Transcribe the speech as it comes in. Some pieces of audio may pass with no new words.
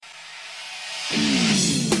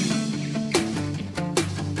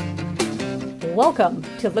Welcome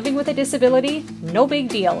to Living with a Disability, No Big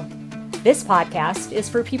Deal. This podcast is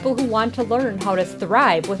for people who want to learn how to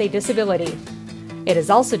thrive with a disability. It is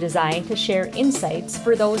also designed to share insights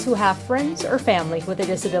for those who have friends or family with a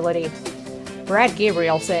disability. Brad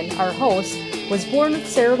Gabrielson, our host, was born with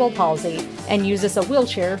cerebral palsy and uses a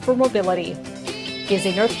wheelchair for mobility. He is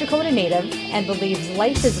a North Dakota native and believes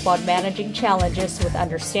life is about managing challenges with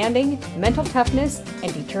understanding, mental toughness,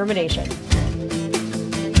 and determination.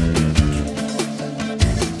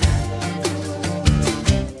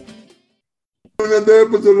 Another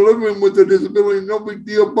episode of Living with a Disability, No Big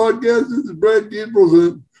Deal podcast. This is Brad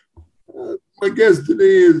Gabrielson. My guest today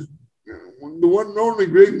is the one and only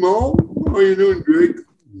Greg Moe. How are you doing, Greg?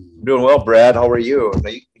 Doing well, Brad. How are you?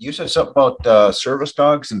 You said something about service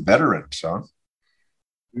dogs and veterans, huh?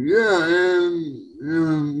 Yeah,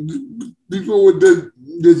 and people with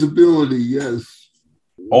disability, yes.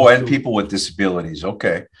 Oh, and people with disabilities.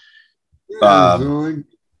 Okay. Yeah, so it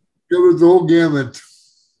covers the whole gamut.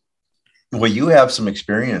 Well, you have some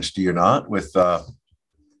experience, do you not, with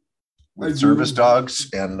service dogs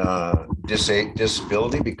and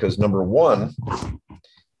disability? Because number one,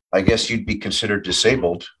 I guess you'd be considered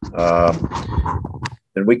disabled.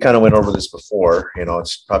 And we kind of went over this before. You know,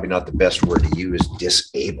 it's probably not the best word to use,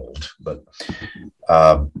 disabled, but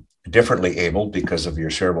differently abled because of your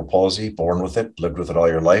cerebral palsy, born with it, lived with it all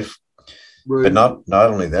your life. Right. But not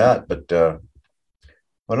only that, but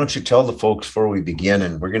why don't you tell the folks before we begin,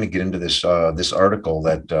 and we're going to get into this this article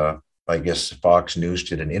that I guess Fox News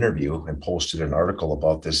did an interview and posted an article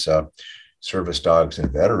about this service dogs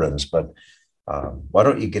and veterans. But why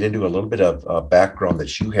don't you get into a little bit of background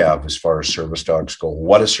that you have as far as service dogs go?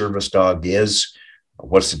 What a service dog is,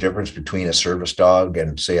 what's the difference between a service dog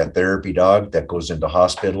and, say, a therapy dog that goes into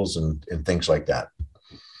hospitals and things like that?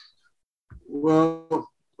 Well,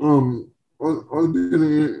 I've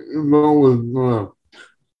been involved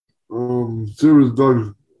with service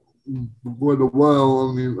dogs for quite a while.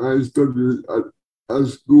 I mean, I studied at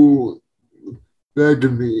school back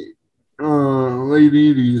in the late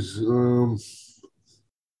 80s,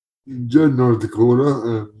 Judd, North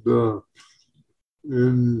Dakota,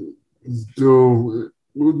 and so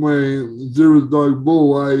with my service dog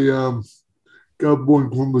Bo, I got born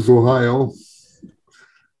in Columbus, Ohio,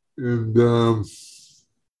 and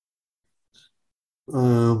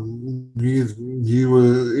he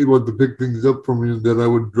was able to pick things up for me that I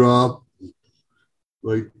would drop,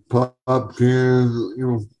 like pop cans,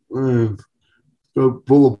 and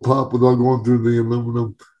pull a pop without going through the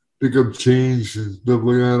aluminum, pick up change and stuff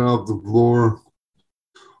like that off the floor,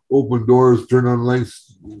 open doors, turn on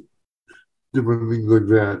lights, different things like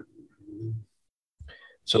that.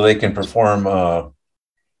 So they can perform a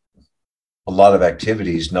lot of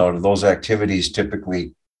activities. Now, are those activities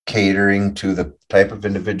typically catering to the type of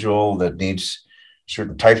individual that needs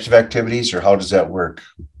certain types of activities, or how does that work?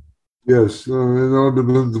 Yes, it all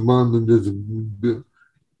depends upon the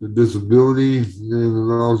disability, and it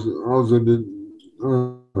also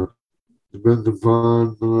depends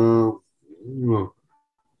upon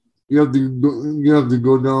you have to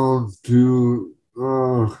go down to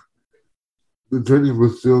the training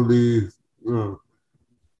facility, so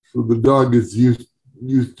the dog is used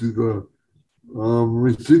to the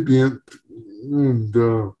recipient, and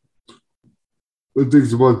it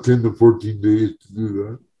takes about 10 to 14 days to do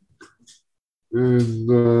that. And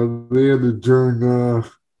they had to turn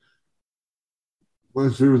my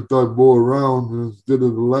service dog Bo around instead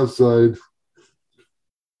of the left side,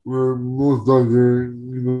 where most dogs are,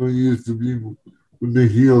 used to be when they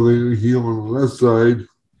heal on the left side.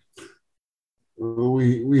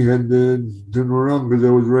 We had to turn around because I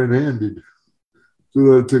was right-handed, so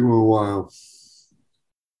that took them a while.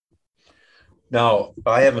 Now,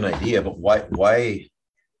 I have an idea, but why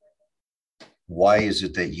is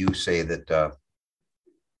it that you say that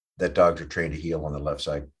that dogs are trained to heel on the left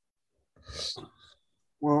side?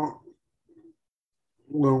 Well,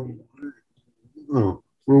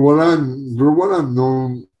 for what I've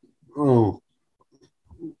known,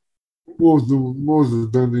 most of the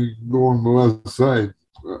time they go on the left side.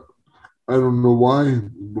 I don't know why,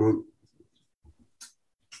 but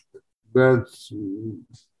that's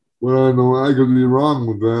what I know. I could be wrong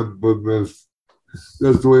with that, but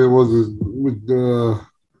that's the way it was with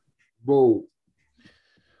Bo.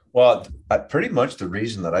 Well, pretty much the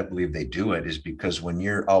reason that I believe they do it is because when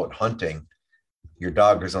you're out hunting, your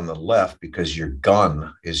dog is on the left because your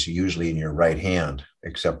gun is usually in your right hand,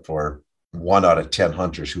 except for 1 out of 10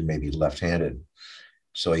 hunters who may be left-handed.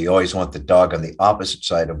 So you always want the dog on the opposite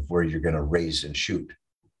side of where you're going to raise and shoot.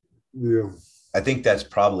 Yeah. I think that's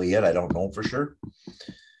probably it. I don't know for sure.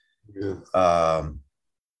 Yeah.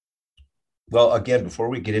 Well, again, before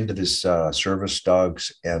we get into this service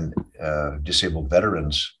dogs and disabled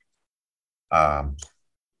veterans,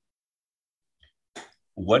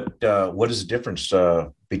 what is the difference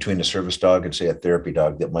between a service dog and say a therapy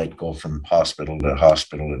dog that might go from hospital to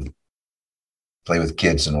hospital and play with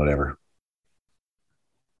kids and whatever?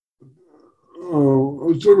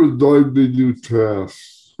 A service dog, they do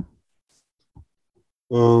tasks.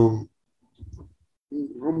 I'm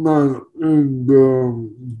not, and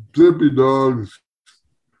therapy dogs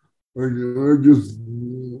are just,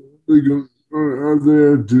 are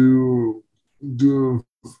there to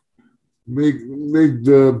make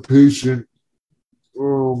the patient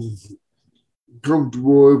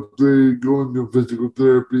comfortable if they go into physical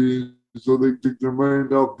therapy, so they take their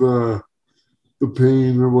mind off the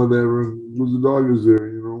pain or whatever. The dog is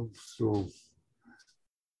there, So,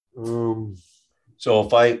 so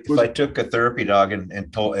if I took a therapy dog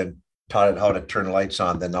and taught it how to turn lights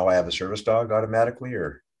on, then now I have a service dog automatically,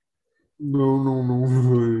 or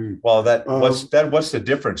no. Well, what's the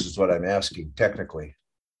difference is what I'm asking technically.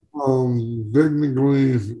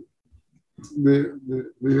 Technically, they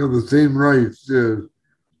have the same rights as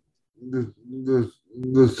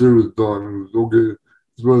the service dog. Okay,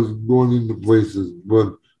 as far as going into places,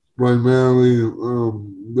 but primarily,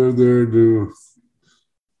 they're there to.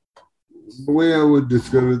 The way I would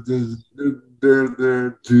describe it is they're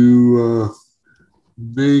there to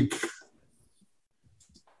make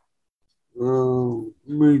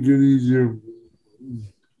it easier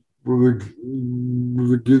for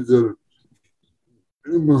the kids that are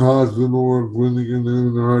in the hospital or clinic and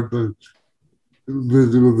having a hard time in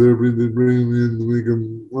physical therapy. They bring them in to make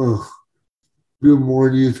them feel more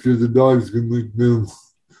at ease, because the dogs can make them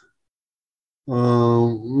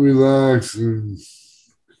relax, and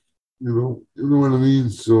you know what I mean.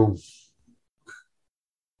 So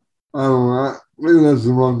I don't know. Maybe that's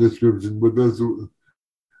the wrong description, but that's the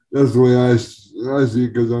way I see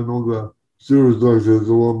it, because I know the service dog has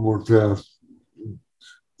a lot more tasks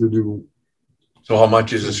to do. So how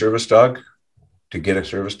much is a service dog to get a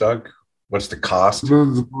service dog? What's the cost?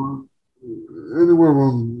 Depends upon anywhere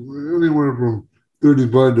from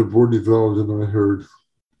 35 to 40,000, I heard.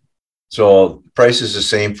 So price is the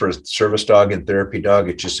same for a service dog and therapy dog.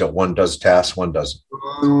 It's just that one does tasks, one doesn't.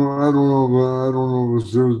 I don't know if a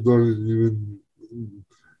service dog is even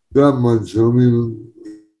that much. I mean,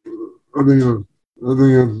 I think a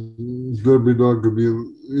therapy dog could be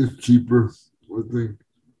is cheaper, I think.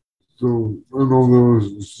 So I know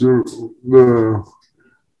the service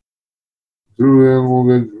animal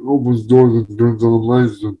that opens doors and turns on the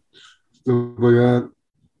lights and stuff like that.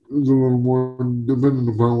 It's a little more depending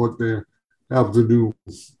upon what they have to do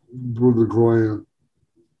for the client.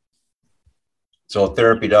 So a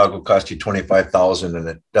therapy dog will cost you $25,000 and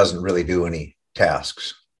it doesn't really do any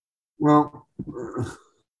tasks. Well,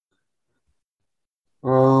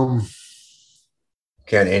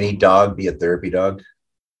 can any dog be a therapy dog?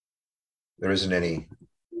 There isn't any,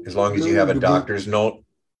 as long as you have a doctor's note.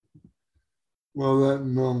 Well, that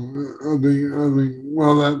no, I think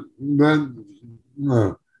well that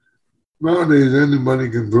nowadays anybody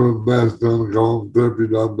can throw a bass down and call them therapy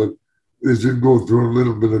dog, but they should go through a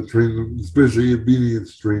little bit of training, especially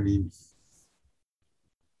obedience training.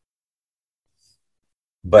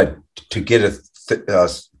 But to get a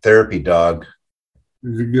therapy dog,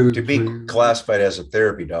 to be classified as a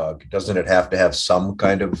therapy dog, doesn't it have to have some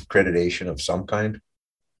kind of accreditation of some kind?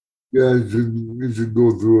 Yeah, it should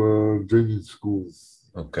go through a training school.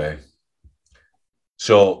 Okay.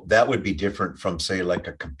 So that would be different from, say, like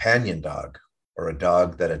a companion dog or a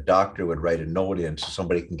dog that a doctor would write a note in so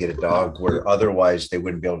somebody can get a dog where otherwise they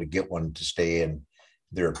wouldn't be able to get one to stay in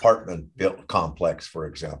their apartment built complex, for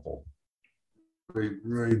example. Right.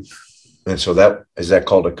 And so is that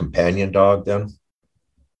called a companion dog then?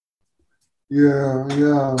 Yeah.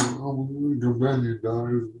 Companion dog.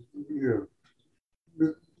 Yeah.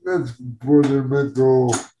 That's for their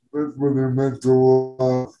mental.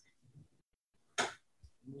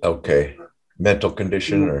 Okay, mental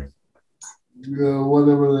condition or. Yeah,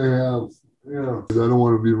 whatever they have. Yeah, I don't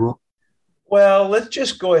want to be wrong. Well, let's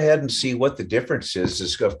just go ahead and see what the difference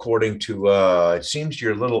is according to. It seems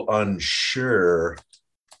you're a little unsure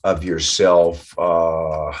of yourself.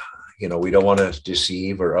 We don't want to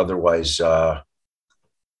deceive or otherwise,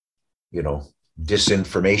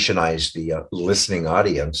 disinformationize the listening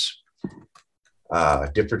audience.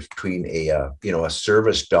 Difference between a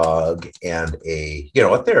service dog and a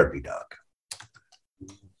therapy dog.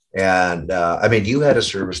 And you had a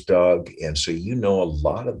service dog, and so a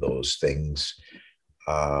lot of those things.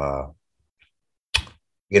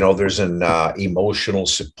 there's an emotional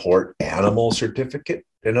support animal certificate,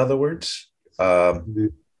 in other words. That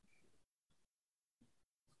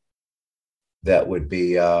would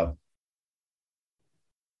be a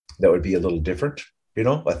little different,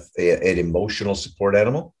 an emotional support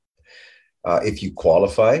animal. If you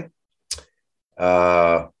qualify,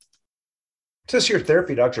 says your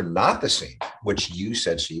therapy dogs are not the same, which you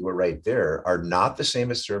said, so you were right there, are not the same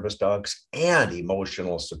as service dogs and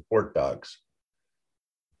emotional support dogs.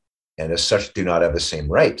 And as such, do not have the same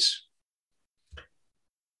rights.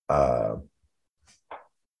 Let's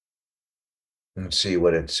see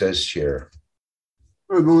what it says here.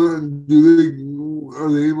 Are they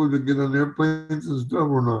able to get on airplanes and stuff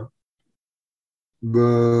or not?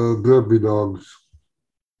 The therapy dogs.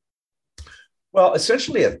 Well,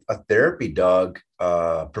 essentially, a therapy dog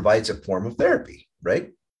provides a form of therapy,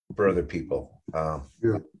 right, for other people.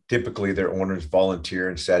 Typically, their owners volunteer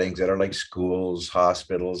in settings that are like schools,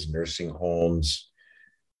 hospitals, nursing homes,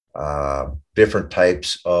 different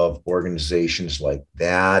types of organizations like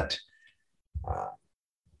that.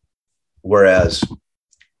 Whereas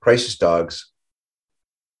crisis dogs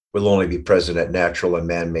will only be present at natural and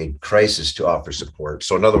man-made crisis to offer support.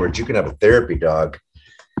 So in other words, you can have a therapy dog,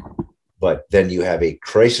 but then you have a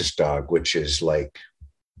crisis dog, which is like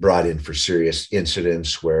brought in for serious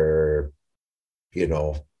incidents where,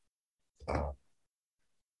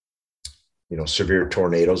 severe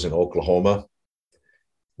tornadoes in Oklahoma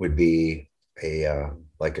would be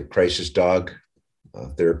like a crisis dog,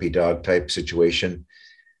 therapy dog type situation.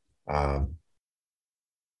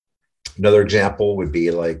 Another example would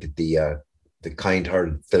be like the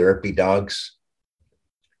kind-hearted therapy dogs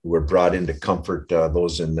who were brought in to comfort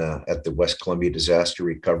those at the West Columbia disaster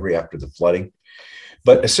recovery after the flooding.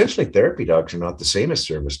 But essentially, therapy dogs are not the same as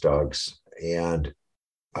service dogs. And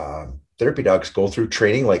therapy dogs go through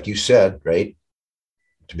training, like you said, right,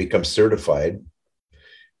 to become certified.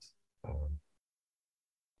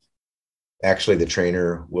 Actually, the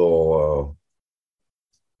trainer will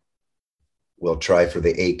try for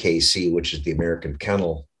the AKC, which is the American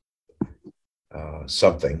Kennel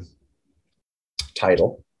something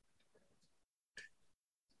title.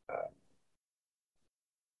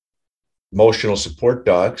 Emotional support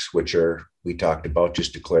dogs, which we talked about,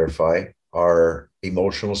 just to clarify, are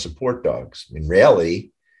emotional support dogs. In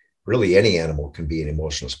reality, really any animal can be an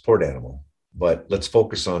emotional support animal, but let's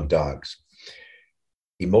focus on dogs.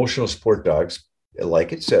 Emotional support dogs,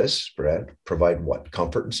 like it says, Brad, provide what?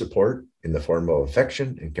 Comfort and support in the form of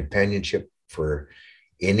affection and companionship for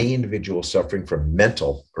any individual suffering from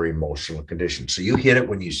mental or emotional conditions. So you hit it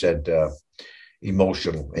when you said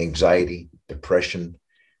emotional, anxiety, depression,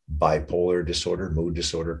 bipolar disorder, mood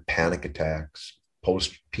disorder, panic attacks,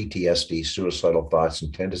 post-PTSD, suicidal thoughts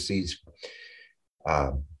and tendencies.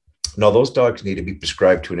 Now, those dogs need to be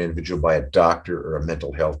prescribed to an individual by a doctor or a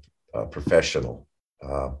mental health professional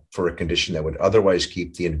for a condition that would otherwise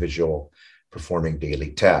keep the individual performing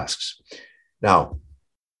daily tasks. Now,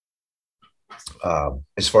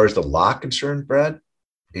 as far as the law concerned, Brad,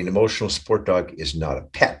 an emotional support dog is not a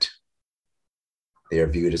pet. They are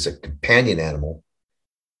viewed as a companion animal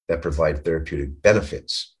that provide therapeutic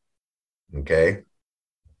benefits. Okay.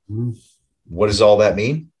 Mm-hmm. What does all that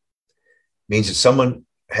mean? It means that someone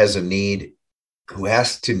has a need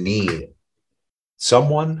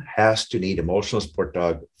someone has to need emotional support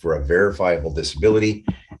dog for a verifiable disability,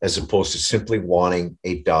 as opposed to simply wanting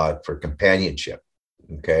a dog for companionship.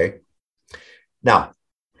 Okay. Now,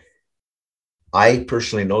 I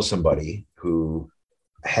personally know somebody who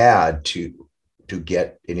had to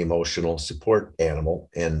get an emotional support animal,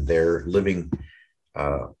 and their living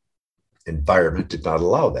environment did not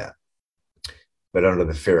allow that. But under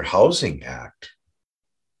the Fair Housing Act,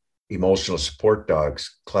 emotional support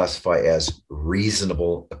dogs classify as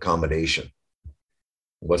reasonable accommodation.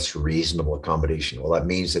 What's reasonable accommodation? Well, that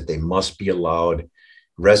means that they must be allowed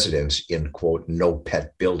residence in, quote, no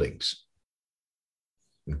pet buildings.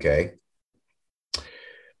 Okay.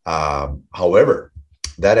 However,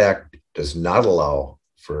 that act does not allow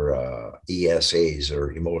for ESAs,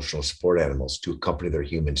 or emotional support animals, to accompany their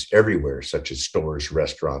humans everywhere, such as stores,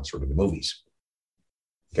 restaurants, or to the movies.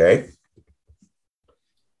 Okay.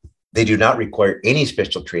 They do not require any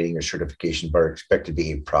special training or certification, but are expected to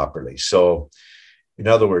behave properly. So, in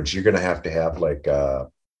other words, you're going to have like a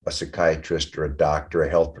psychiatrist or a doctor, a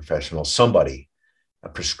health professional, somebody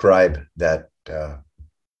prescribe that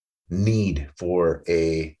need for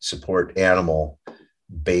a support animal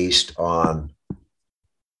based on,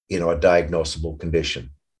 a diagnosable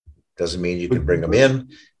condition. Doesn't mean you can bring them in,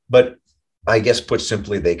 but I guess put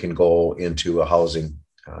simply, they can go into a housing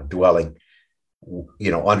dwelling,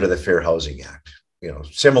 under the Fair Housing Act.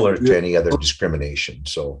 similar to any other discrimination.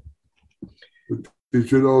 So they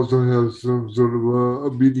should also have some sort of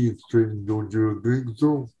obedience training, don't you think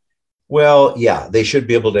so? Well, yeah, they should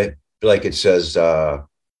be able to, like it says,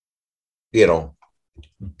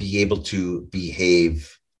 be able to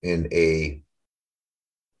behave in a,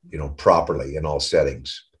 properly in all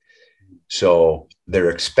settings. So they're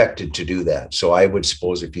expected to do that. So I would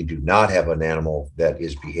suppose if you do not have an animal that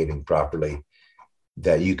is behaving properly,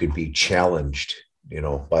 that you could be challenged,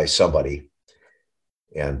 by somebody,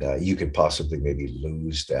 and you could possibly maybe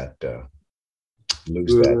lose that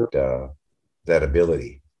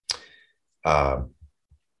ability.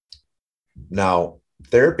 Now,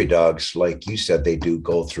 therapy dogs, like you said, they do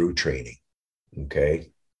go through training,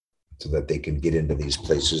 okay, so that they can get into these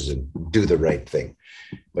places and do the right thing.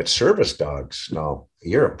 But service dogs, now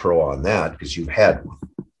you're a pro on that because you've had one.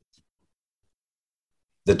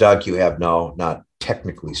 The dog you have now, not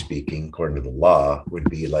technically speaking, according to the law, would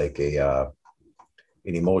be like an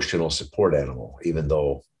emotional support animal, even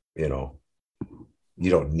though, you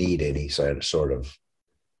don't need any sort of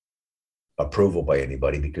approval by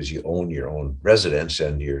anybody because you own your own residence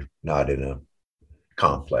and you're not in a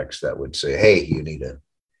complex that would say, hey, you need to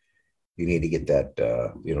get that,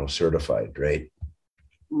 certified, right?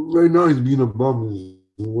 Right now, he's being a bum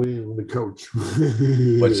laying on the couch.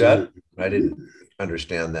 What's that? I didn't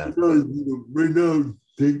understand that. Right now,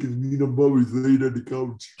 Tank is being a bum. He's laying on the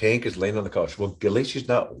couch. Tank is laying on the couch. Well, at least he's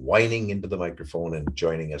not whining into the microphone and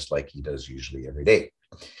joining us like he does usually every day.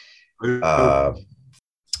 Now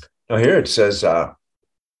here it says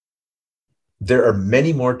there are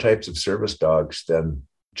many more types of service dogs than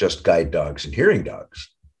just guide dogs and hearing dogs.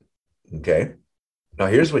 Okay. Now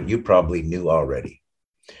here's what you probably knew already.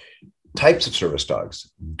 Types of service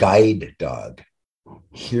dogs: guide dog,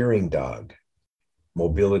 hearing dog,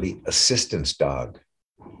 mobility assistance dog,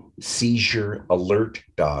 seizure alert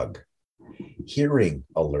dog, hearing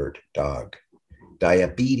alert dog,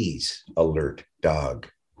 diabetes alert dog,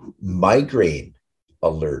 migraine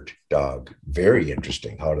alert dog. Very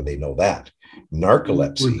interesting. How do they know that?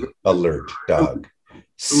 Narcolepsy alert dog,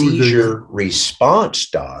 seizure response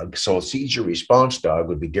dog. So a seizure response dog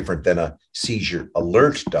would be different than a seizure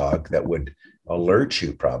alert dog that would alert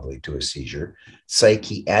you probably to a seizure.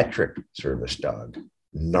 Psychiatric service dog,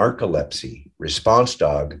 narcolepsy response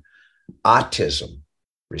dog, autism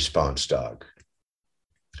response dog.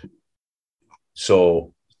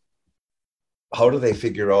 So how do they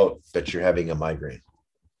figure out that you're having a migraine?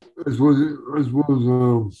 I suppose,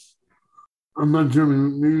 I'm not sure,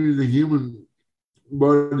 maybe the human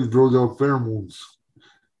body throws out pheromones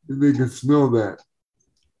and they can smell that.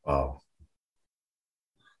 Wow.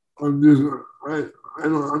 I'm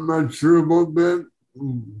not sure about that,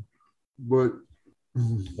 but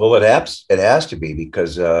well, it has to be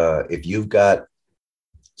because if you've got,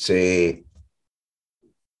 say,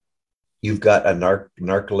 you've got a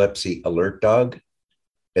narcolepsy alert dog,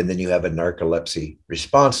 and then you have a narcolepsy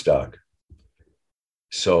response dog.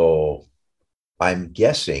 So I'm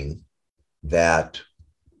guessing that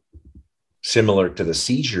similar to the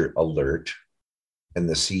seizure alert and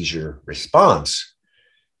the seizure response,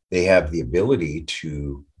 they have the ability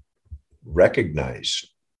to recognize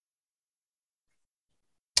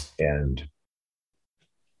and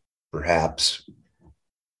perhaps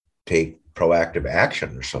take proactive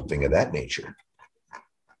action or something of that nature.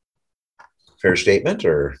 Fair statement,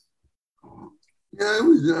 or? Yeah, I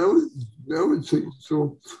would say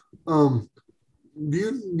so. Do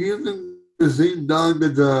you think the same dog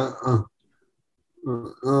that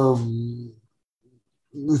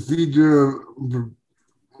the seizure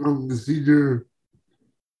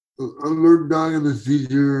alert dog and the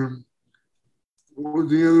seizure, what was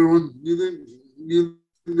the other one? Do you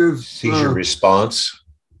think that's seizure response?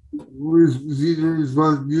 Seizure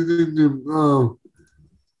response. Do you think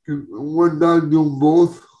can one dog do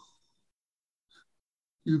both?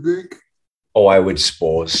 You think? Oh, I would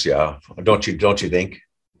suppose, yeah. Don't you think?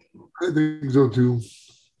 I think so too.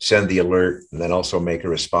 Send the alert and then also make a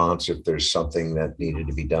response if there's something that needed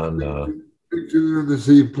to be done. Make sure they're in the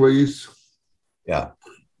same place. Yeah.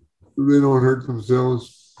 So they don't hurt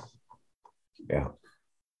themselves. Yeah.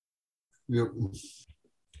 Yep.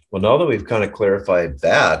 Well, now that we've kind of clarified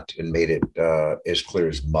that and made it as clear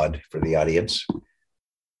as mud for the audience,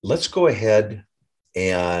 let's go ahead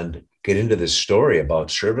and get into this story about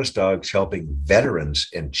service dogs helping veterans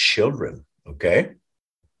and children. Okay.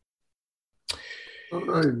 All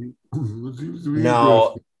right.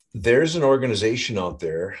 Now, there's an organization out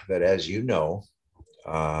there that, as you know,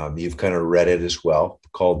 you've kind of read it as well,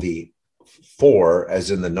 called the FOR, as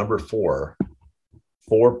in the number 4,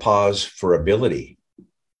 4 Paws for Ability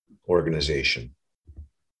organization.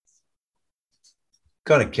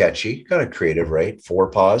 Kind of catchy, kind of creative, right? Four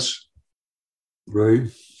Paws. Right.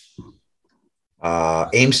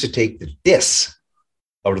 Aims to take the dis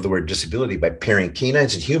out of the word disability by pairing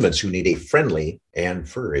canines and humans who need a friendly and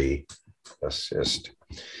furry assist.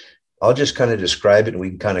 I'll just kind of describe it, and we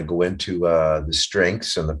can kind of go into the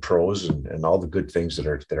strengths and the pros and all the good things that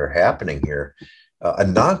are happening here. A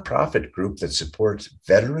nonprofit group that supports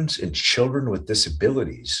veterans and children with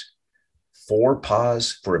disabilities, Four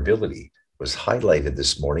Paws for Ability, was highlighted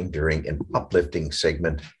this morning during an uplifting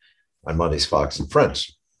segment on Monday's Fox and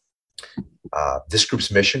Friends. This group's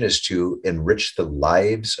mission is to enrich the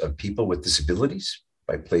lives of people with disabilities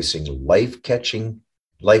by placing life-changing,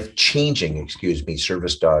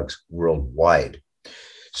 service dogs worldwide.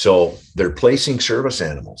 So they're placing service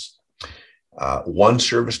animals, one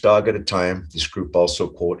service dog at a time. This group also,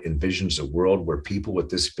 quote, envisions a world where people with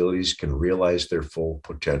disabilities can realize their full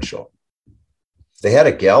potential. They had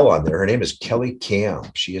a gal on there. Her name is Kelly Cam.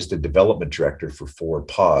 She is the development director for Four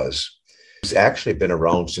Paws. It's actually been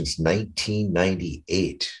around since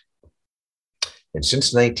 1998. And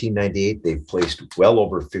since 1998, they've placed well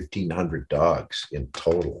over 1,500 dogs in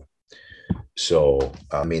total. So,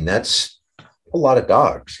 I mean, that's a lot of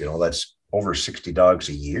dogs. You know, that's over 60 dogs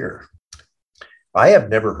a year. I have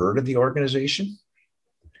never heard of the organization,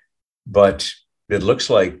 but it looks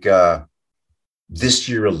like this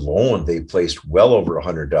year alone, they placed well over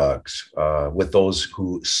 100 dogs with those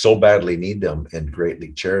who so badly need them and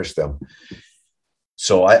greatly cherish them.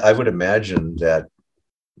 So I would imagine that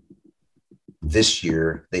this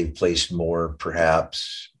year they've placed more,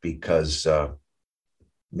 perhaps because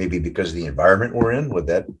maybe because of the environment we're in.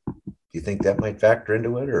 Do you think that might factor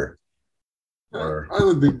into it, or? I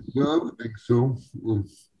would think so. I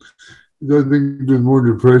think there's more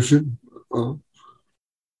depression.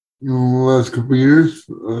 In the last couple of years,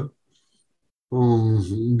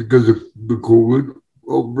 because of the COVID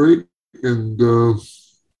outbreak, and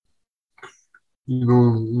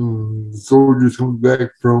soldiers coming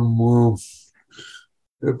back from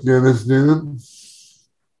Afghanistan.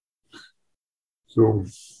 So,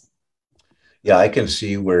 yeah, I can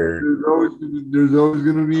see where there's always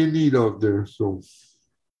going to be a need out there. So,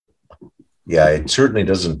 yeah, it certainly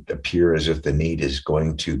doesn't appear as if the need is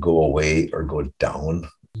going to go away or go down.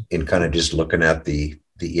 In kind of just looking at the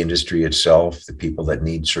industry itself, the people that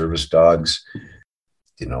need service dogs,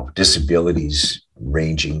 disabilities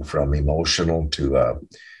ranging from emotional to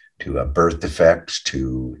birth defects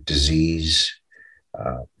to disease,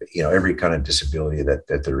 every kind of disability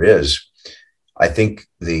that there is. I think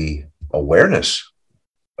the awareness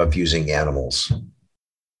of using animals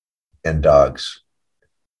and dogs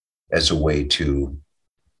as a way to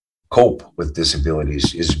cope with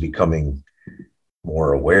disabilities is becoming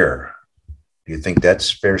more aware. Do you think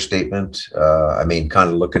that's a fair statement? I mean,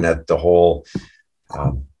 kind of looking at the whole,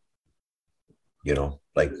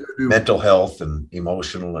 like mental health and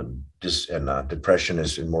emotional and depression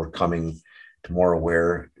is more coming to more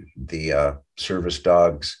aware. The service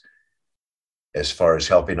dogs, as far as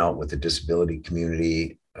helping out with the disability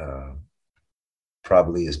community,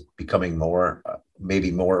 probably is becoming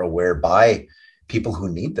maybe more aware by people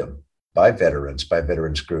who need them. By veterans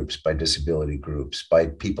groups, by disability groups, by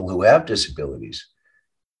people who have disabilities.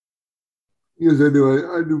 Yes, I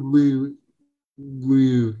do. I do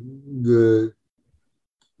believe that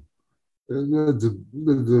that's a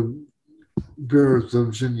fair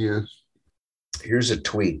assumption, yes. Here's a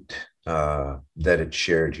tweet that it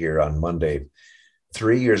shared here on Monday.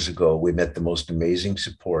 3 years ago, we met the most amazing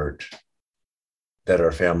support that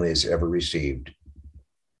our family has ever received.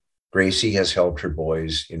 Gracie has helped her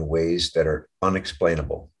boys in ways that are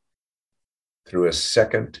unexplainable. Through a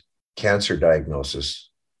second cancer diagnosis,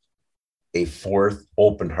 a fourth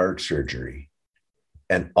open heart surgery,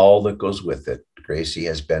 and all that goes with it, Gracie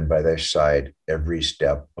has been by their side every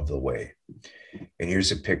step of the way. And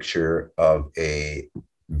here's a picture of a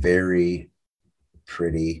very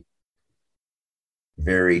pretty,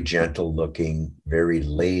 very gentle looking, very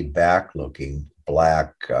laid back looking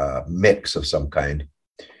black mix of some kind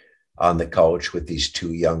on the couch with these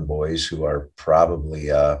two young boys who are probably,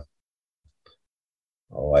 I'd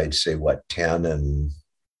say 10 and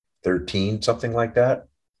 13, something like that.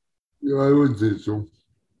 Yeah, I would say so.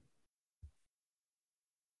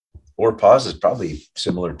 Four Paws is probably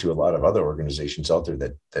similar to a lot of other organizations out there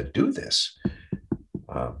that do this.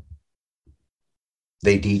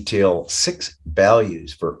 They detail 6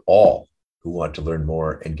 values for all who want to learn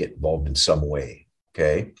more and get involved in some way.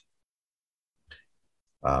 Okay.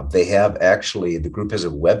 They have the group has a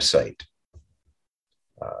website,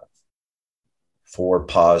 Four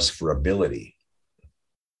Paws for Ability.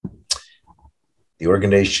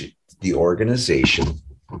 The organization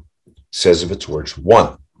says of its words,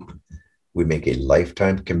 1, we make a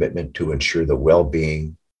lifetime commitment to ensure the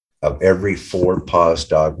well-being of every 4-paws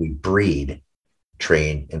dog we breed,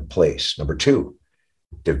 train, and place. Number 2,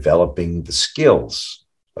 developing the skills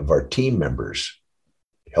of our team members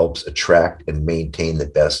helps attract and maintain the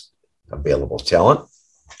best available talent.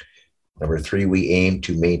 Number 3, we aim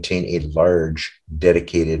to maintain a large,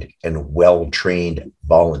 dedicated, and well-trained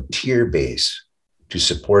volunteer base to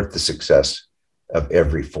support the success of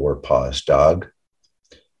every 4-paws dog.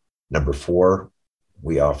 Number 4,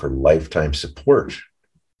 we offer lifetime support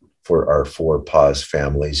for our 4-paws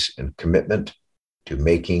families and commitment to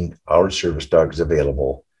making our service dogs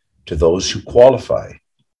available to those who qualify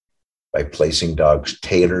by placing dogs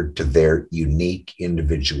tailored to their unique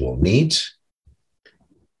individual needs.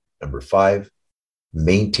 Number 5,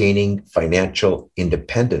 maintaining financial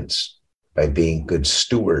independence by being good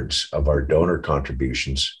stewards of our donor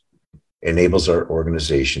contributions enables our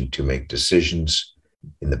organization to make decisions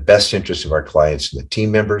in the best interest of our clients and the team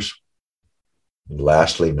members. And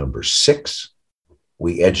lastly, number 6,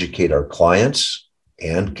 we educate our clients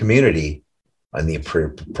and community on the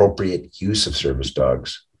appropriate use of service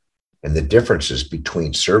dogs and the differences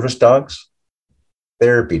between service dogs,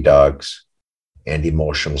 therapy dogs, and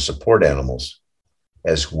emotional support animals,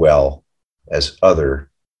 as well as other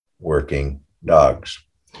working dogs.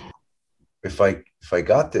 If I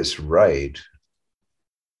got this right,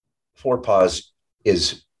 4-paws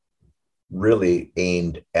is really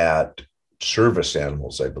aimed at service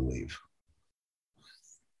animals, I believe.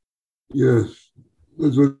 Yes,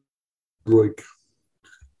 that's what like.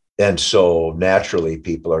 And so naturally,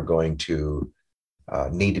 people are going to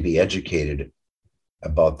need to be educated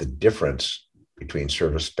about the difference between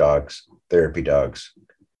service dogs, therapy dogs,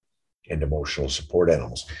 and emotional support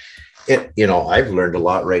animals. I've learned a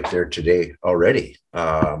lot right there today already.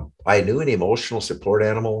 I knew an emotional support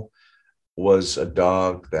animal was a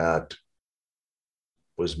dog that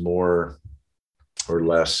was more or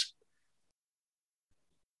less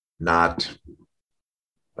not,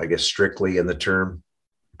 I guess, strictly in the term,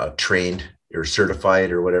 trained or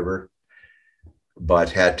certified or whatever, but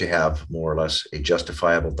had to have more or less a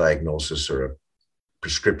justifiable diagnosis or a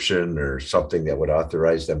prescription or something that would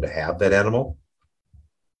authorize them to have that animal.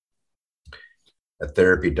 A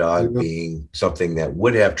therapy dog being something that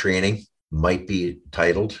would have training, might be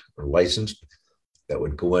titled or licensed, that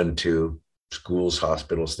would go into schools,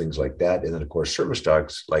 hospitals, things like that. And then, of course, service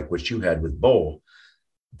dogs, like what you had with Bo,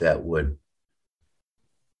 that would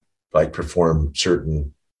like perform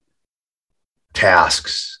certain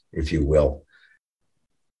tasks, if you will.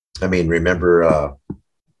 I mean, remember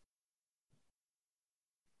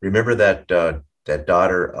that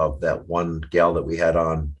daughter of that one gal that we had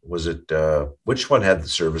on, was it, which one had the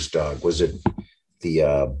service dog? Was it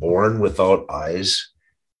the Born Without Eyes?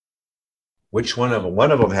 Which one of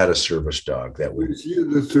them had a service dog that was? She had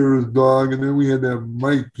a service dog, and then we had that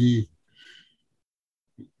Mikey.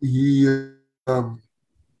 He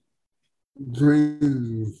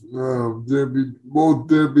trains both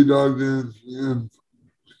therapy dogs and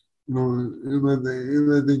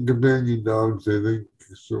I think companion dogs, I think.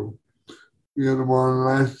 So we had them on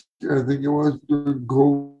last year, I think it was during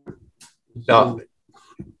COVID. No,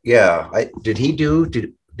 yeah. Did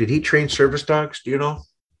he train service dogs? Do you know?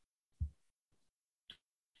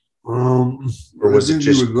 Or was it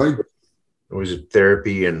just or was it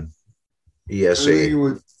therapy and ESA? I think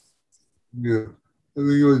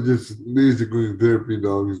it was just basically therapy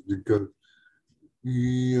dogs because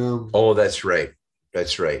he. Oh, that's right.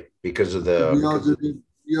 That's right. Because of the.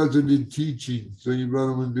 He also did teaching, so he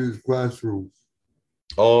brought him into his classroom.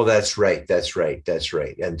 Oh, that's right. That's right. That's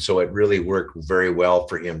right. And so it really worked very well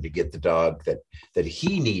for him to get the dog that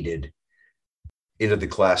he needed into the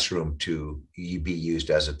classroom to be used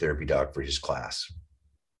as a therapy dog for his class.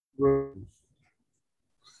 Right.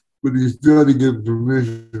 But he still had to get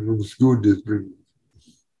permission from the school district.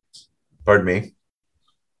 Pardon me?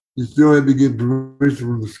 He still had to get permission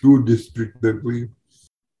from the school district that we.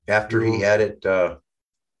 After he had it.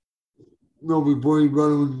 No, before he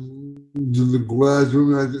brought him into the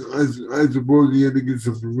classroom, I suppose he had to get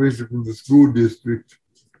some permission from the school district.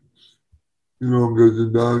 Because the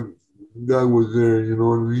dog was there, you know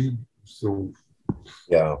what I mean? So.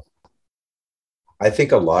 Yeah. I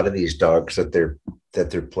think a lot of these dogs that they're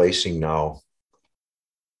placing now,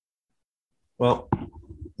 well,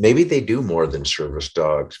 maybe they do more than service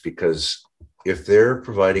dogs, because if they're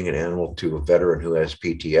providing an animal to a veteran who has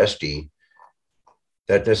PTSD,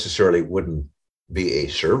 that necessarily wouldn't be a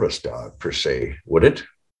service dog per se, would it?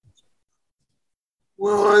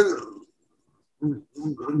 Well,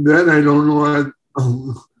 that I don't know.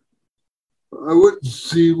 I wouldn't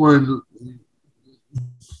see when,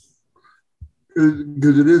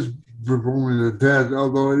 because it is performing a task,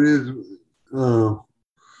 although it is,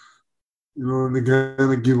 they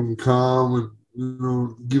kind of keep them calm and,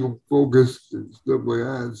 keep them focused and stuff like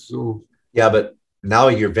that. So, Yeah, but now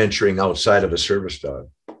you're venturing outside of a service dog.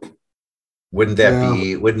 Wouldn't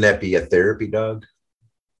that be a therapy dog?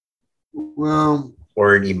 Well,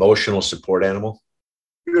 or an emotional support animal?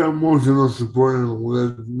 Yeah, emotional support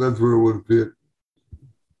animal. That's where it would fit.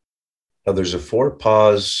 Now there's a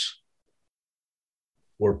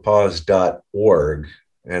fourpaws.org,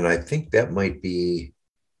 and I think that might be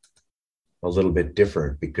a little bit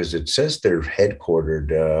different because it says they're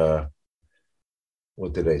headquartered.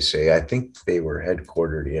 What did I say? I think they were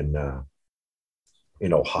headquartered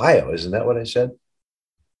in Ohio. Isn't that what I said?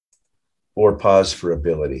 Four Paws for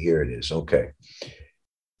Ability. Here it is. Okay.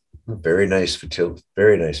 Very nice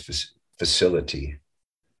facility.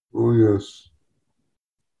 Oh, yes.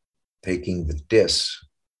 Taking the dis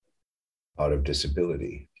out of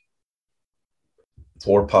disability.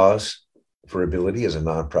 Four Paws for Ability is a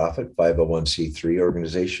nonprofit 501c3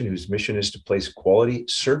 organization whose mission is to place quality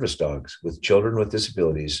service dogs with children with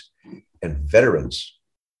disabilities and veterans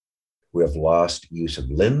who have lost use of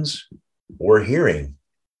limbs or hearing,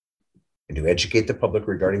 and to educate the public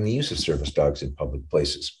regarding the use of service dogs in public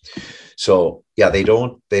places. So yeah, they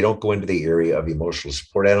don't go into the area of emotional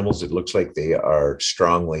support animals. It looks like they are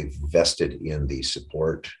strongly vested in the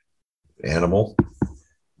support animal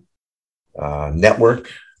network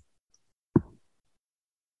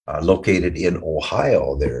located in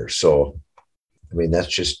Ohio there. So, I mean, that's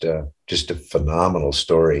just a phenomenal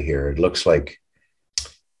story here. It looks like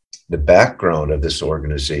the background of this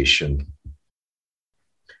organization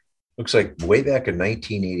looks like way back in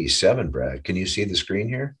 1987, Brad. Can you see the screen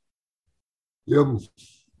here? Yep.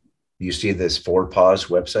 You see this Four Paws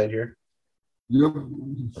website here? Yep.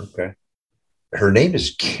 Okay. Her name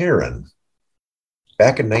is Karen.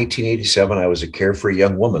 Back in 1987, I was a carefree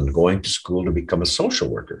young woman going to school to become a social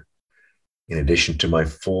worker. In addition to my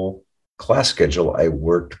full class schedule, I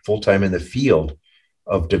worked full-time in the field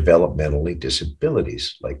of developmentally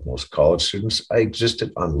disabilities. Like most college students, I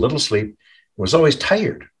existed on little sleep and was always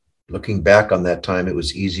tired. Looking back on that time, it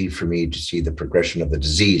was easy for me to see the progression of the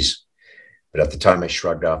disease. But at the time, I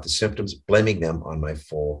shrugged off the symptoms, blaming them on my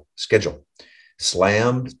full schedule.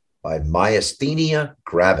 Slammed by myasthenia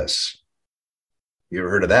gravis. You ever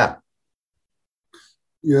heard of that?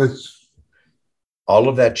 Yes. All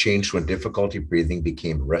of that changed when difficulty breathing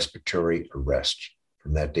became respiratory arrest.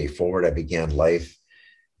 From that day forward, I began life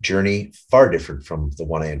journey far different from the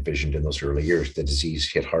one I envisioned in those early years. The disease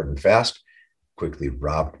hit hard and fast, quickly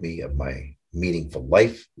robbed me of my meaningful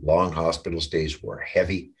life. Long hospital stays were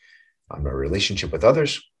heavy on my relationship with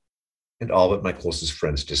others, and all but my closest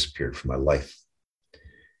friends disappeared from my life.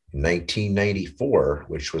 In 1994,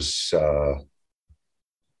 which was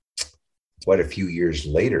quite a few years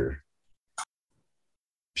later,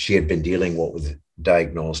 she had been dealing with what was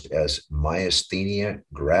diagnosed as myasthenia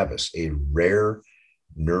gravis, a rare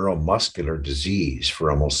neuromuscular disease, for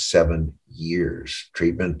almost 7 years.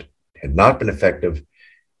 Treatment had not been effective,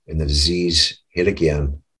 and the disease hit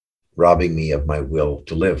again, robbing me of my will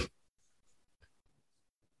to live.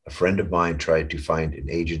 A friend of mine tried to find an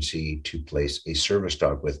agency to place a service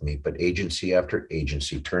dog with me, but agency after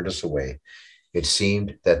agency turned us away. It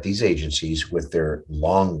seemed that these agencies, with their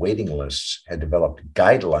long waiting lists, had developed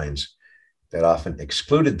guidelines that often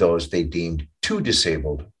excluded those they deemed too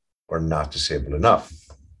disabled or not disabled enough.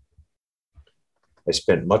 I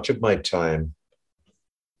spent much of my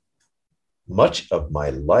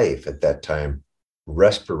life at that time,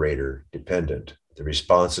 respirator dependent. The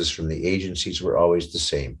responses from the agencies were always the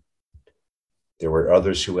same. There were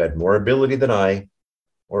others who had more ability than I,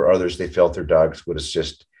 or others they felt their dogs would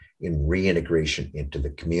assist in reintegration into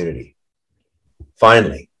the community.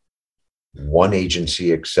 Finally, one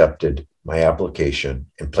agency accepted my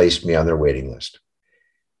application and placed me on their waiting list.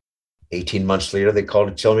 18 months later, they called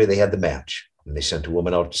to tell me they had the match, and they sent a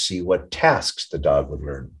woman out to see what tasks the dog would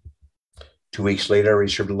learn. 2 weeks later, I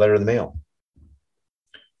received a letter in the mail.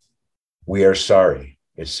 We are sorry,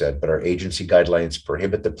 it said, but our agency guidelines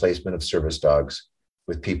prohibit the placement of service dogs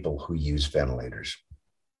with people who use ventilators.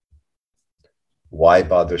 Why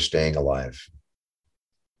bother staying alive?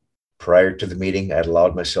 Prior to the meeting, I had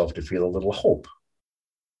allowed myself to feel a little hope.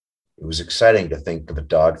 It was exciting to think of a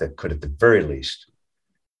dog that could, at the very least,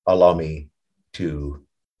 allow me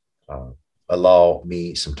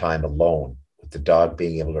some time alone, with the dog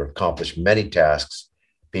being able to accomplish many tasks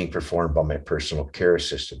being performed by my personal care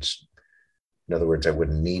assistants. In other words, I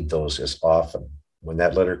wouldn't need those as often. When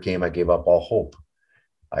that letter came, I gave up all hope.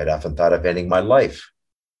 I'd often thought of ending my life.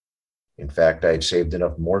 In fact, I had saved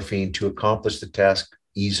enough morphine to accomplish the task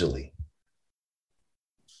easily.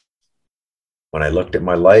 When I looked at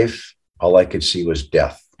my life, all I could see was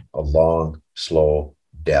death, a long, slow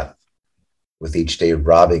death, with each day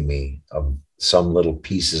robbing me of some little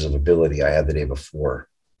pieces of ability I had the day before.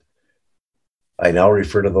 I now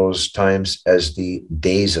refer to those times as the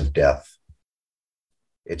days of death.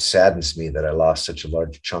 It saddens me that I lost such a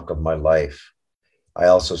large chunk of my life. I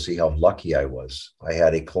also see how lucky I was. I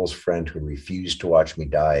had a close friend who refused to watch me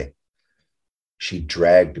die. She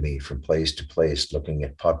dragged me from place to place, looking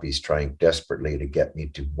at puppies, trying desperately to get me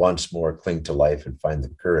to once more cling to life and find the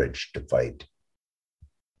courage to fight.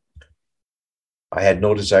 I had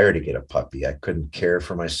no desire to get a puppy. I couldn't care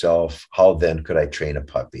for myself. How then could I train a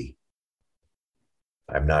puppy?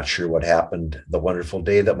 I'm not sure what happened the wonderful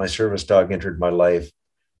day that my service dog entered my life.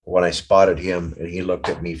 When I spotted him and he looked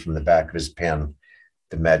at me from the back of his pen,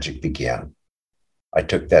 the magic began. I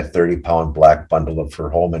took that 30-pound black bundle of fur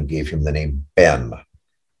home and gave him the name Ben,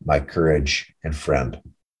 my courage and friend.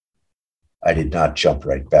 I did not jump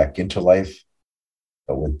right back into life,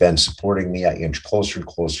 but with Ben supporting me, I inched closer and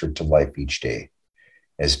closer to life each day.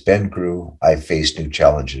 As Ben grew, I faced new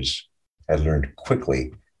challenges. I learned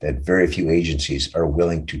quickly that very few agencies are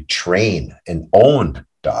willing to train an owned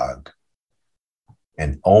dog.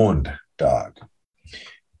 An owned dog.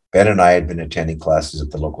 Ben and I had been attending classes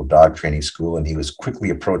at the local dog training school, and he was quickly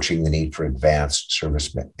approaching the need for advanced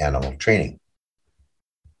service animal training.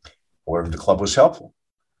 However, the club was helpful.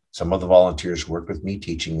 Some of the volunteers worked with me,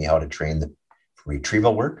 teaching me how to train the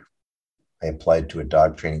retrieval work. I applied to a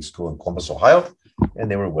dog training school in Columbus, Ohio,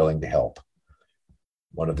 and they were willing to help.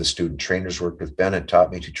 One of the student trainers worked with Ben and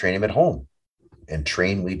taught me to train him at home, and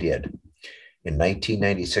train we did. In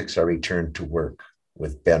 1996, I returned to work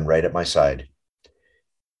with Ben right at my side.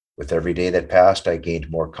 With every day that passed, I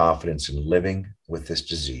gained more confidence in living with this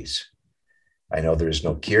disease. I know there is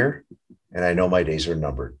no cure, and I know my days are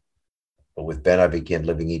numbered. But with Ben, I began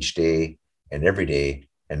living each day and every day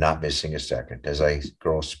and not missing a second. As I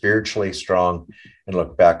grow spiritually strong and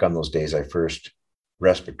look back on those days I first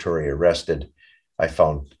respiratory arrested, I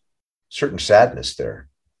found certain sadness there.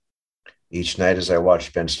 Each night as I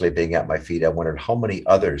watched Ben sleeping at my feet, I wondered how many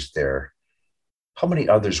others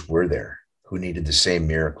were there who needed the same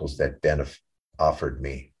miracles that Ben offered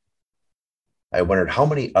me. I wondered how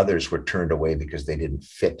many others were turned away because they didn't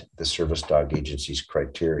fit the service dog agency's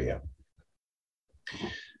criteria.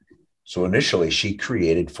 So initially, she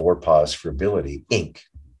created Four Paws for Ability, Inc.,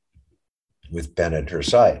 with Ben at her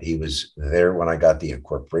side. He was there when I got the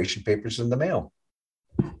incorporation papers in the mail.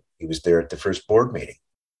 He was there at the first board meeting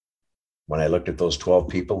when I looked at those 12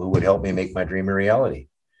 people who would help me make my dream a reality.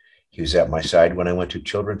 He was at my side when I went to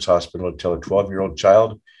Children's Hospital to tell a 12-year-old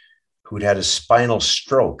child who'd had a spinal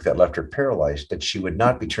stroke that left her paralyzed that she would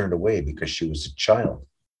not be turned away because she was a child.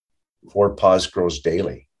 Four Paws grows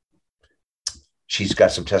daily. She's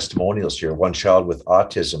got some testimonials here. One child with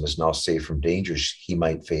autism is now safe from dangers he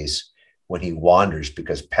might face when he wanders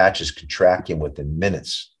because patches can track him within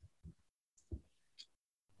minutes.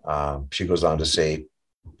 She goes on to say,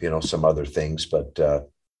 some other things, but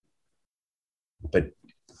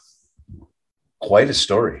quite a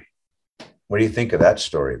story. What do you think of that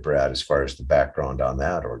story, Brad, as far as the background on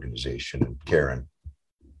that organization and Karen?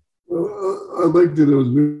 I liked it. It was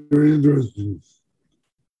very, very interesting.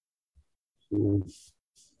 So,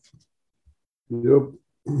 yep.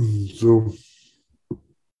 So,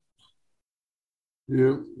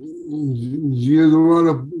 yeah, she has a lot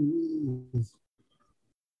of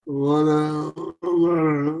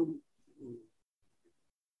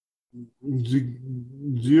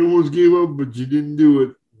she almost gave up, but she didn't do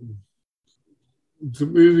it. It's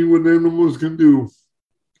amazing what animals can do.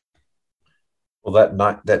 Well,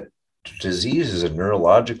 that disease is a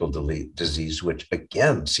neurological disease, which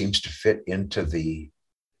again seems to fit into the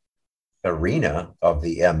arena of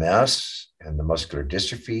the MS and the muscular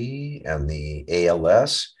dystrophy and the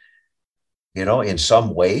ALS, in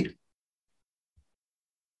some way,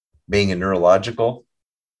 being a neurological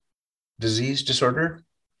disorder.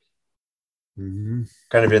 Mm-hmm.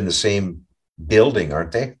 Kind of in the same building,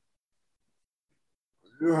 aren't they?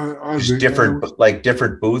 Yeah, just different, like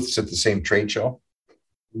different booths at the same trade show.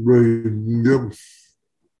 Right. Yep.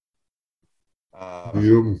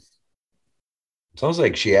 Yep. Sounds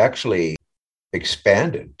like she actually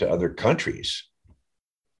expanded to other countries.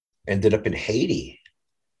 Ended up in Haiti.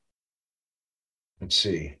 Let's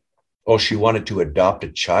see. Oh, she wanted to adopt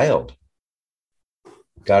a child.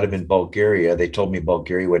 Got him in Bulgaria. They told me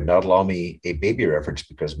Bulgaria would not allow me a baby reference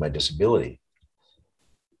because of my disability.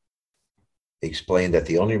 explained that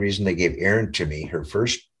the only reason they gave Aaron to me, her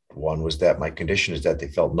first one, was that my condition is that they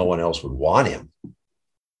felt no one else would want him.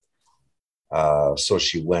 So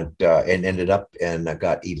she went and ended up and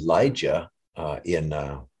got Elijah in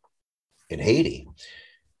Haiti.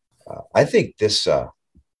 I think this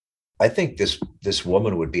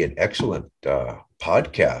woman would be an excellent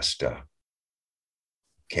podcast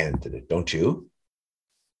candidate, don't you?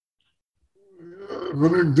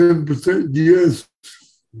 110%, yes.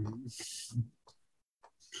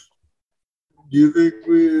 Do you think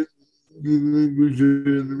we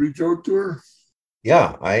should reach out to her?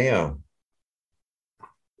 Yeah, I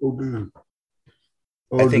Okay.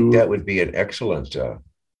 I think that would be an excellent.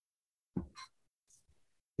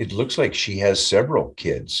 It looks like she has several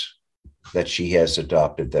kids that she has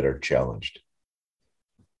adopted that are challenged.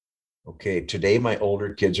 Okay, today my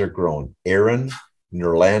older kids are grown. Aaron,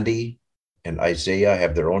 Nerlandi, and Isaiah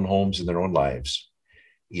have their own homes and their own lives.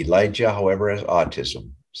 Elijah, however, has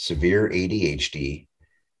autism, severe ADHD,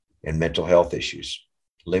 and mental health issues.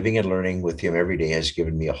 Living and learning with him every day has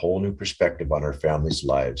given me a whole new perspective on our family's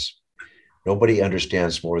lives. Nobody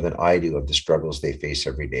understands more than I do of the struggles they face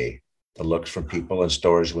every day. The looks from people in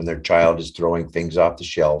stores when their child is throwing things off the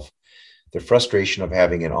shelf, the frustration of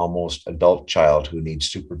having an almost adult child who needs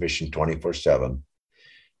supervision 24/7,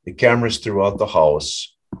 the cameras throughout the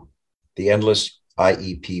house, the endless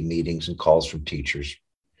IEP meetings and calls from teachers,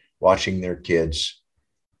 watching their kids,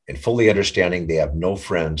 and fully understanding they have no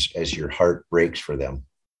friends as your heart breaks for them.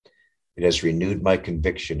 It has renewed my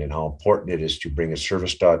conviction in how important it is to bring a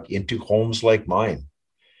service dog into homes like mine,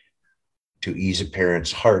 to ease a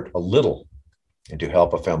parent's heart a little and to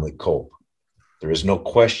help a family cope. There is no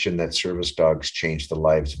question that service dogs change the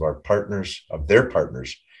lives of our partners, of their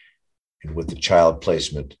partners, and with the child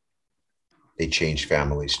placement, they change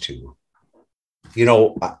families too. You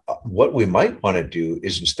know, what we might want to do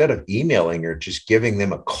is, instead of emailing her, just giving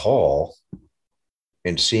them a call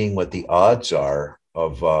and seeing what the odds are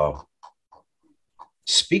of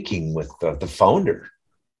speaking with the founder.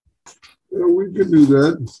 Yeah, we can do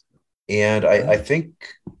that. And I think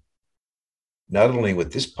not only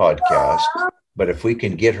with this podcast, but if we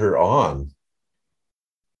can get her on,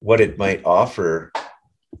 what it might offer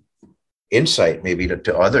insight maybe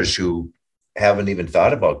to others who haven't even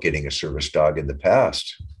thought about getting a service dog in the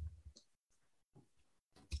past.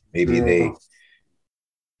 Maybe they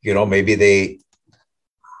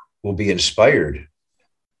will be inspired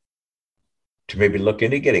to maybe look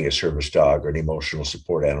into getting a service dog or an emotional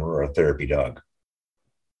support animal or a therapy dog.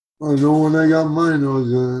 I know when I got mine, it was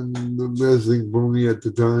the best thing for me at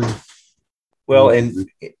the time. Well,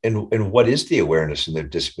 and what is the awareness in the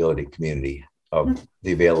disability community of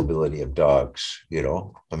the availability of dogs? You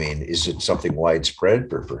know, I mean, is it something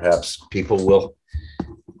widespread, or perhaps people will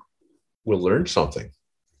learn something?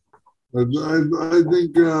 I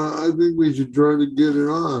think we should try to get it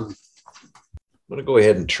on. I'm going to go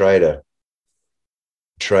ahead and try to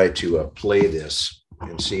play this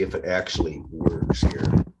and see if it actually works here.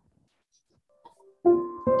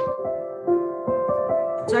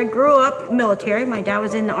 So I grew up military. My dad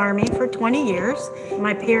was in the Army for 20 years.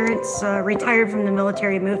 My parents retired from the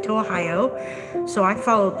military and moved to Ohio. So I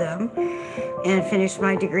followed them and finished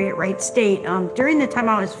my degree at Wright State. During the time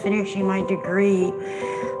I was finishing my degree,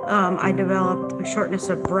 I developed a shortness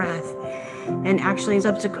of breath and actually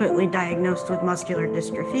subsequently diagnosed with muscular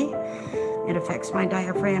dystrophy. It affects my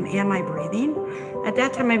diaphragm and my breathing. At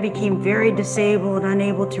that time, I became very disabled,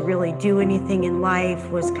 unable to really do anything in life,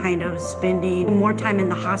 was kind of spending more time in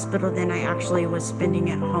the hospital than I actually was spending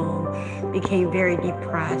at home. Became very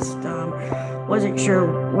depressed. Wasn't sure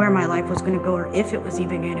where my life was going to go or if it was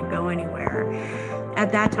even going to go anywhere.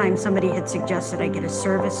 At that time, somebody had suggested I get a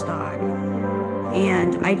service dog.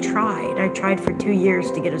 And I tried for 2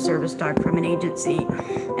 years to get a service dog from an agency,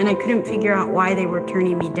 and I couldn't figure out why they were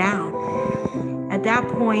turning me down. At that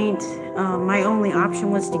point, my only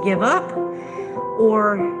option was to give up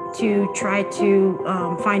or to try to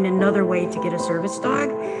find another way to get a service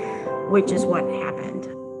dog, which is what happened.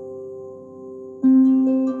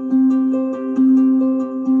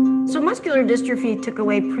 So muscular dystrophy took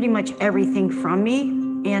away pretty much everything from me.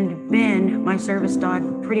 And Ben, my service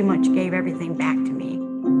dog, pretty much gave everything back to me.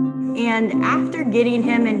 And after getting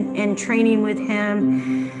him and training with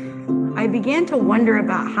him, I began to wonder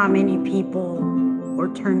about how many people were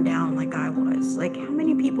turned down like I was. Like, how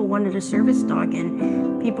many people wanted a service dog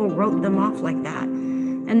and people wrote them off like that.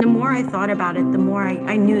 And the more I thought about it, the more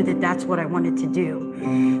I knew that that's what I wanted to do.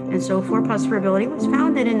 And so Four Paws for Ability was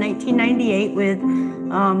founded in 1998 with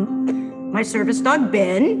my service dog,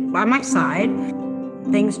 Ben, by my side.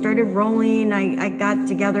 things started rolling. I got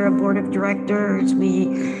together a board of directors.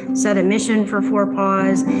 We set a mission for Four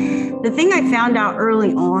Paws. The thing I found out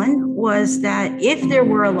early on was that if there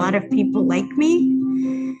were a lot of people like me,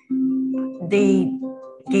 they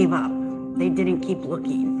gave up. They didn't keep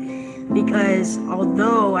looking, because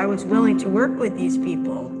although I was willing to work with these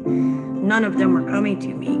people, none of them were coming to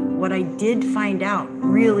me. What I did find out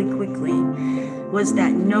really quickly was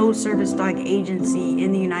that no service dog agency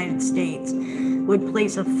in the United States would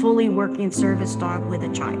place a fully working service dog with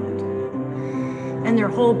a child. And their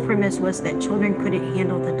whole premise was that children couldn't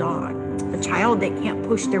handle the dog. A child that can't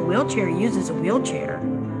push their wheelchair uses a wheelchair.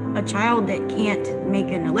 A child that can't make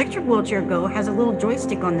an electric wheelchair go has a little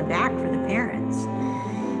joystick on the back for the parents.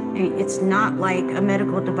 It's not like a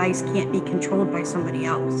medical device can't be controlled by somebody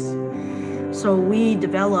else. So we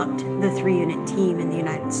developed the 3-unit team in the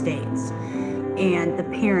United States, and the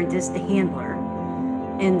parent is the handler,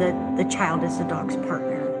 and the child is the dog's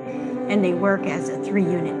partner, and they work as a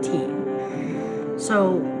 3-unit team.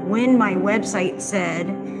 So when my website said,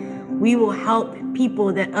 we will help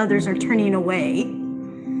people that others are turning away,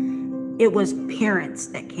 it was parents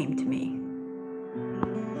that came to me.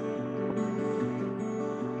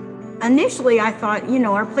 Initially, I thought,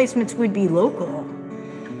 our placements would be local,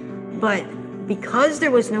 but because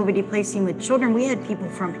there was nobody placing with children, we had people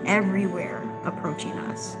from everywhere approaching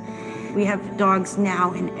us. We have dogs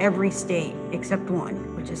now in every state except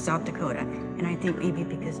one, which is South Dakota. And I think maybe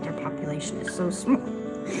because their population is so small.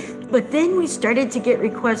 But then we started to get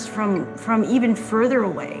requests from even further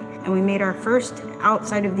away. And we made our first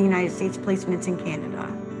outside of the United States placements in Canada.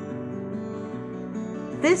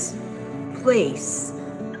 This place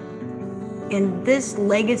and this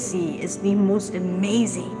legacy is the most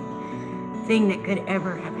amazing thing that could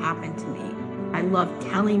ever have happened to me. I love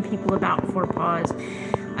telling people about Four Paws.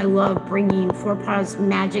 I love bringing Four Paws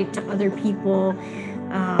magic to other people.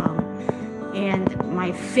 And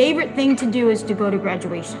my favorite thing to do is to go to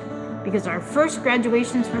graduation, because our first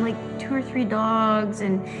graduations were like 2 or 3 dogs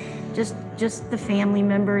and just the family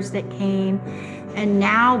members that came. And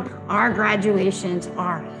now our graduations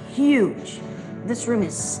are huge. This room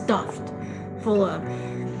is stuffed full of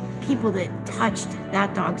people that touched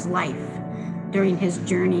that dog's life during his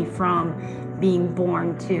journey from being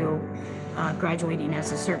born to graduating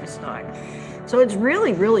as a service dog. So it's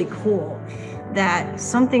really, really cool that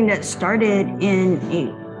something that started in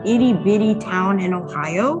a itty bitty town in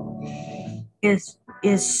Ohio is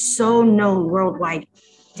so known worldwide.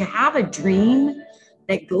 To have a dream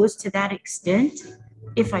that goes to that extent,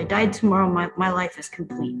 if I died tomorrow, my life is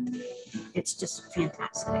complete. It's just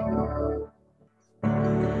fantastic.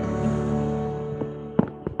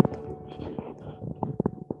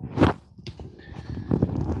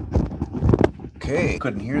 Okay,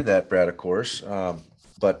 couldn't hear that, Brad, of course,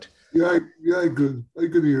 but yeah, I could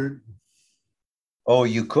hear it. Oh,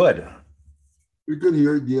 you could. We could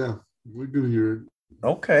hear it. Yeah, we could hear it.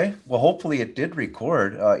 Okay, well, hopefully it did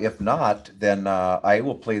record. If not, then I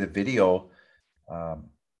will play the video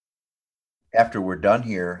after we're done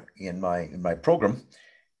here in my program,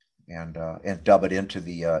 and dub it into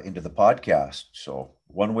the podcast. So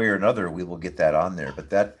one way or another, we will get that on there. But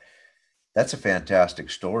that's a fantastic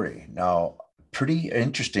story. Now, pretty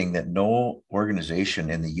interesting that no organization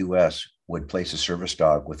in the U.S. would place a service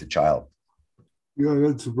dog with a child. Yeah,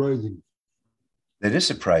 that's surprising. That is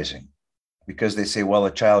surprising, because they say, well,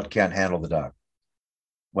 a child can't handle the dog.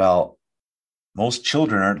 Well, most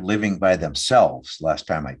children aren't living by themselves, last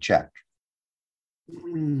time I checked.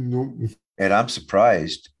 Nope. And I'm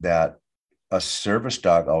surprised that a service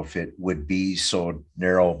dog outfit would be so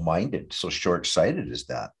narrow-minded, so short-sighted as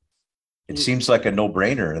that. It seems like a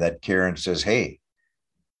no-brainer that Karen says, hey,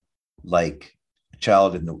 like a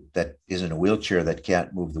child that is in a wheelchair that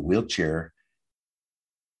can't move the wheelchair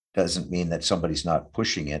doesn't mean that somebody's not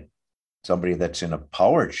pushing it. Somebody that's in a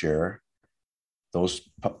power chair, those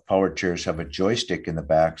power chairs have a joystick in the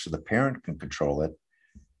back so the parent can control it.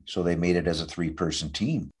 So they made it as a 3-person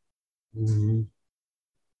team. Mm-hmm.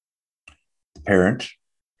 The parent,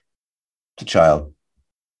 the child,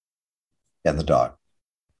 and the dog.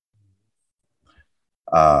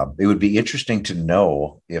 It would be interesting to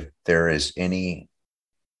know if there is any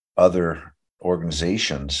other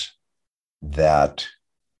organizations that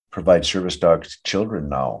provide service dogs to children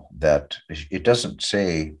now. That it doesn't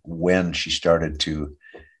say when she started to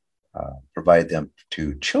provide them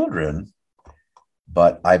to children,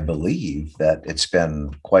 but I believe that it's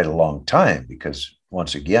been quite a long time, because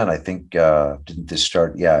once again, I think, didn't this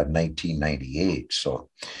start? Yeah, in 1998. So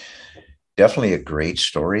definitely a great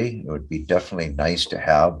story. It would be definitely nice to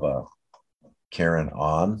have Karen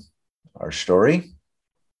on our story,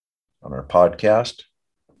 on our podcast.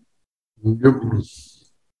 Yep.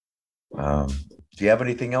 Do you have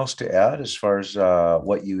anything else to add as far as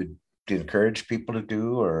what you would encourage people to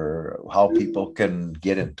do, or how people can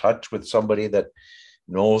get in touch with somebody that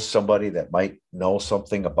knows somebody that might know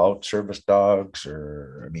something about service dogs,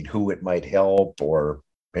 or I mean, who it might help, or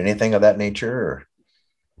anything of that nature? Or...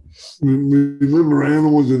 Remember,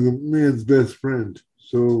 animals are the man's best friend.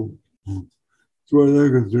 So, as far as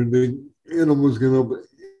I'm concerned, animals can help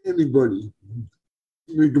anybody.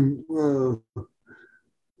 Make them,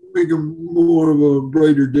 make them more of a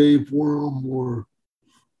brighter day for them, or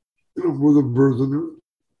for the person.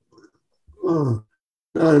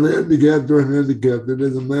 Handicapped or unhandicapped, it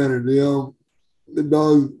doesn't matter. The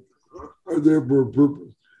dogs are there for a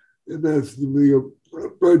purpose, and that's to make a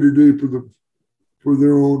brighter day for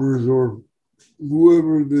their owners or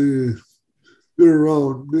whoever they're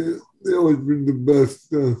around. They always bring the best.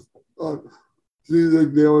 Seems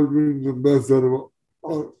like they always bring the best out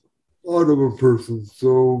of a person.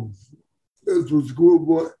 So that's what's cool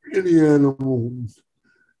about any animal,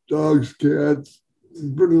 dogs, cats,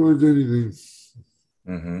 pretty much anything.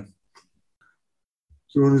 Mm-hmm.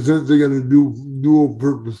 So in a sense, they got a dual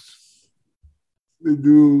purpose. They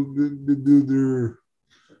do their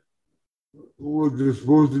what they're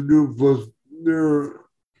supposed to do, plus they're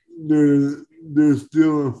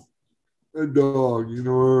still a dog,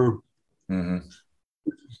 or Mm-hmm.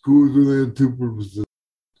 schools where they have two purposes.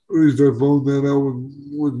 At least I found that out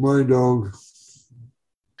with my dog.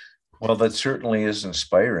 Well, that certainly is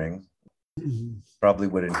inspiring. Probably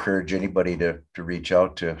would encourage anybody to reach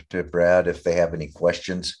out to Brad if they have any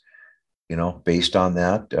questions, based on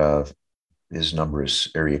that. His number is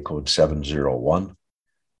area code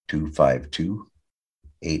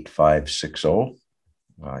 701-252-8560.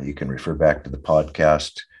 You can refer back to the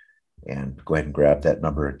podcast and go ahead and grab that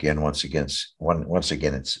number again. Once again, it's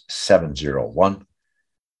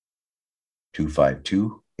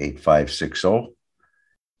 701-252-8560.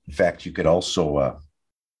 In fact, you could also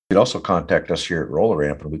contact us here at Roller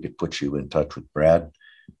Ramp, and we could put you in touch with Brad.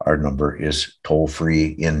 Our number is toll free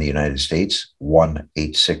in the United States,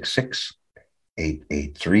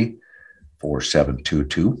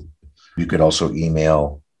 1-866-883-4722. You could also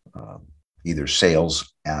email either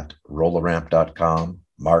sales@rolleramp.com,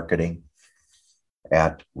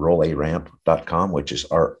 marketing@rollaramp.com, which is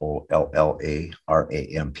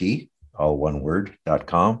ROLLARAMP, all one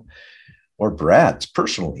word.com, or Brad's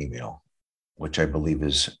personal email, which I believe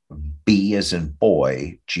is B as in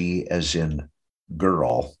boy, G as in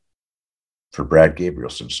girl, for Brad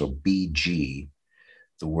Gabrielson. So BG,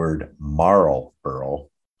 the word Marlboro,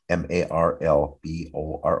 MARLBORO,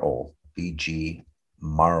 BG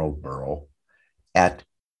Marlboro at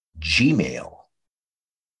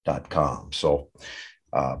gmail.com. So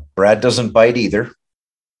Brad doesn't bite either.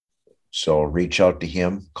 So reach out to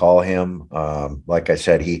him, call him. Like I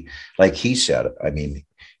said, he said, I mean,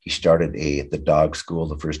 he started the dog school,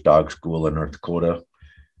 the first dog school in North Dakota,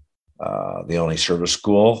 the only service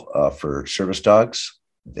school for service dogs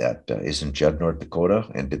that is in Judd, North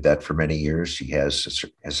Dakota, and did that for many years. He has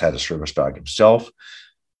had a service dog himself,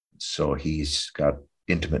 so he's got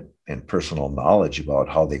intimate and personal knowledge about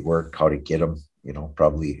how they work, how to get them.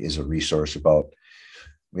 Probably is a resource about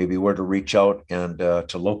maybe where to reach out and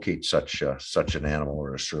to locate such an animal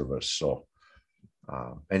or a service. So,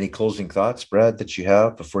 any closing thoughts, Brad, that you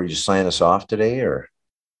have before you sign us off today? Or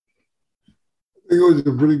I think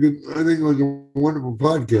it was a wonderful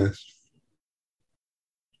podcast.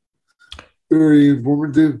 Very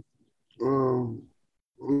informative. A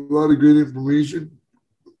lot of great information.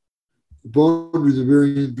 Bond is a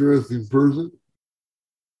very interesting person.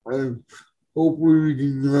 Hopefully we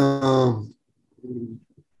can.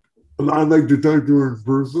 I'd like to talk to her in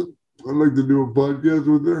person. I'd like to do a podcast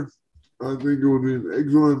with her. I think it would be an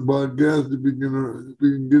excellent podcast if we can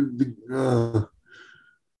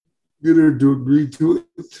get her to agree to it.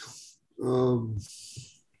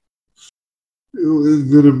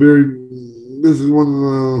 This is one of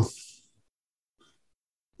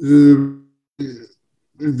the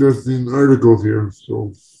interesting articles here.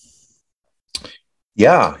 So,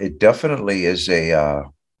 yeah, it definitely is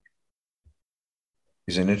an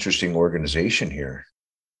interesting organization here.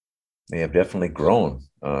 They have definitely grown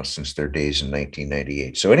since their days in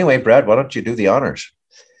 1998. So anyway, Brad, why don't you do the honors?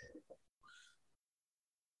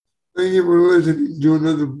 Thank you for listening to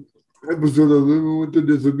another episode of Living with a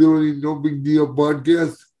Disability No Big Deal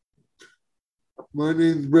podcast. My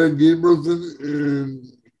name is Brad Gabrielson, and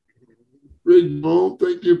Greg Moe,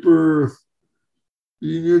 thank you for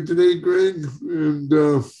being here today, Greg. And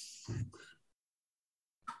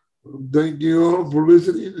thank you all for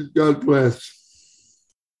listening, and God bless.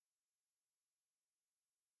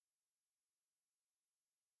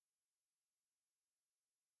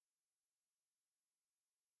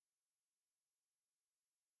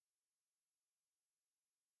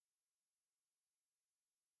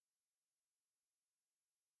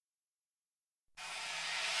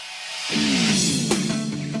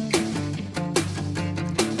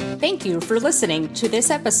 Thank you for listening to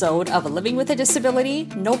this episode of Living with a Disability,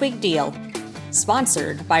 No Big Deal.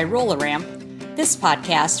 Sponsored by Roll-A-Ramp, this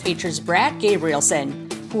podcast features Brad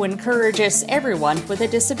Gabrielson, who encourages everyone with a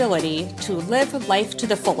disability to live life to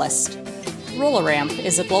the fullest. Roll-A-Ramp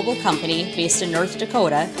is a global company based in North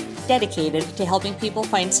Dakota dedicated to helping people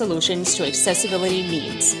find solutions to accessibility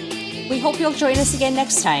needs. We hope you'll join us again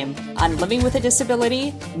next time on Living with a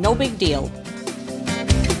Disability, No Big Deal.